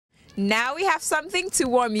Now we have something to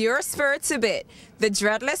warm your spirits a bit. The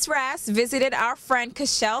Dreadless Ras visited our friend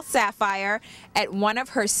Cashel Sapphire at one of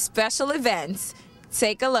her special events.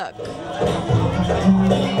 Take a look.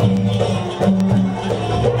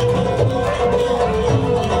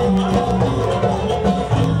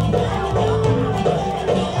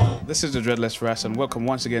 This is the Dreadless Ras, and welcome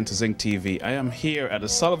once again to ZYNC TV. I am here at the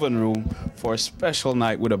Sullivan Room for a special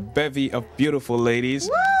night with a bevy of beautiful ladies.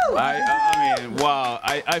 Woo! I mean, wow,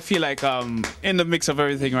 I feel like I'm in the mix of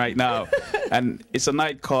everything right now. And it's a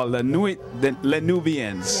night called the Nuit, les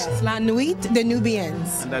Nubiens. Yes, La Nuit, the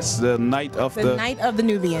Nubiens. And that's the night of the night of the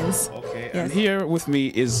Nubians. Okay, yes. And here with me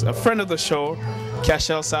is a friend of the show,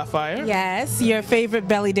 Cashel Sapphire. Yes, your favorite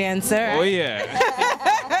belly dancer. Oh yeah.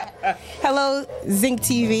 Hello, ZYNC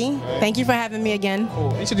TV. Thank you for having me again.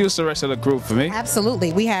 Cool. Introduce the rest of the group for me.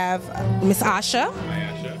 Absolutely. We have Miss Asha.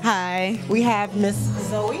 Hi, Asha. Hi. We have Miss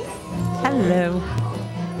Zoe. Hello.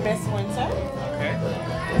 Miss Winter. Okay.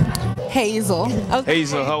 Hazel.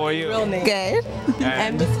 Hazel, how are you? Real name. Good.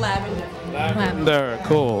 And Miss Lavender. Lavender,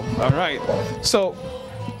 cool. All right. So,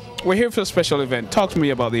 we're here for a special event. Talk to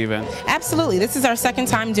me about the event. Absolutely. This is our second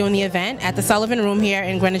time doing the event at the Sullivan Room here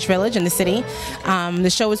in Greenwich Village in the city.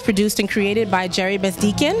 The show was produced and created by Jerry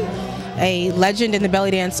Besdekin, a legend in the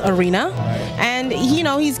belly dance arena. And, you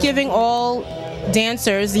know, he's giving all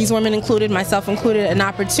dancers, these women included, myself included, an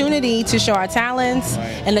opportunity to show our talents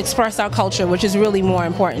and express our culture, which is really more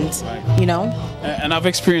important, you know? And I've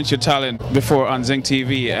experienced your talent before on ZYNC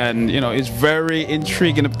TV, and, you know, it's very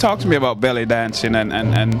intriguing. Talk to me about belly dancing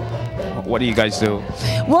and what do you guys do?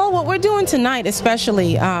 Well, what we're doing tonight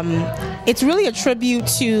especially, it's really a tribute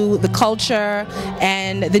to the culture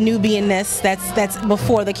and the Nubianness that's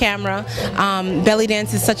before the camera. Belly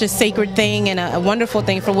dance is such a sacred thing and a wonderful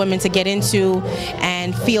thing for women to get into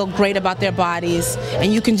and feel great about their bodies.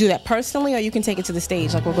 And you can do that personally, or you can take it to the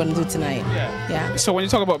stage like we're going to do tonight. Yeah. So when you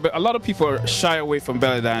talk about, a lot of people shy away from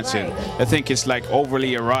belly dancing. Right. They think it's like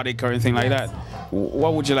overly erotic or anything like that.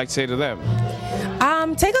 What would you like to say to them?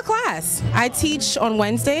 Take a class. I teach on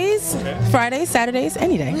Wednesdays, Fridays, Saturdays,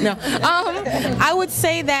 any day. No. I would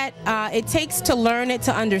say that it takes to learn it,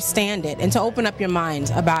 to understand it, and to open up your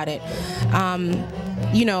mind about it.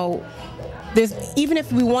 You know, even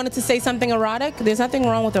if we wanted to say something erotic, there's nothing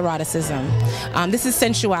wrong with eroticism. This is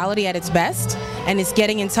sensuality at its best, and it's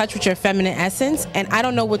getting in touch with your feminine essence. And I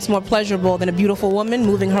don't know what's more pleasurable than a beautiful woman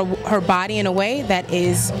moving her body in a way that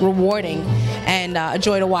is rewarding and a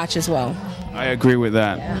joy to watch as well. I agree with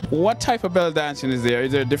that. Yeah. What type of belly dancing is there?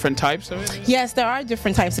 Is there different types of it? Yes, there are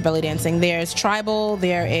different types of belly dancing. There's tribal,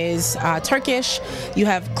 there is Turkish, you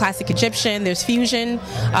have classic Egyptian, there's fusion.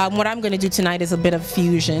 What I'm going to do tonight is a bit of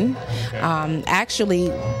fusion. Okay.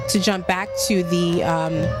 Actually, to jump back to the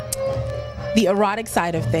erotic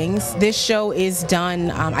side of things, this show is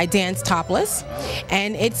done, I dance topless,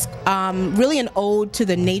 and it's really an ode to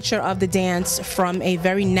the nature of the dance from a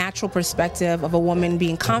very natural perspective of a woman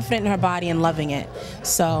being confident in her body and loving it.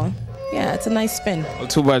 So yeah, it's a nice spin. Well,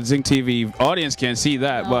 too bad ZYNC TV audience can't see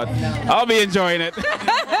that, but I'll be enjoying it. All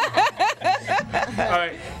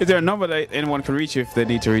right. Is there a number that anyone can reach you if they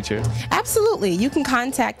need to reach you? Absolutely. You can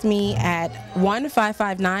contact me at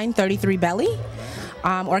 1-559-33-BELLY.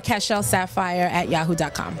 Or Cashel Sapphire at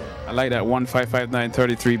yahoo.com. I like that,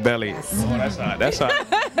 1-559-33-BELLY. Yes. Oh, that's hot. That's hot.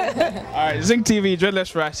 All right, ZYNC TV,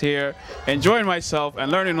 Dreadless Ras here, enjoying myself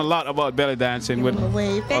and learning a lot about belly dancing with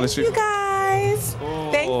Thank you guys. Oh,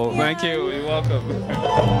 Thank you. Thank you. You're welcome.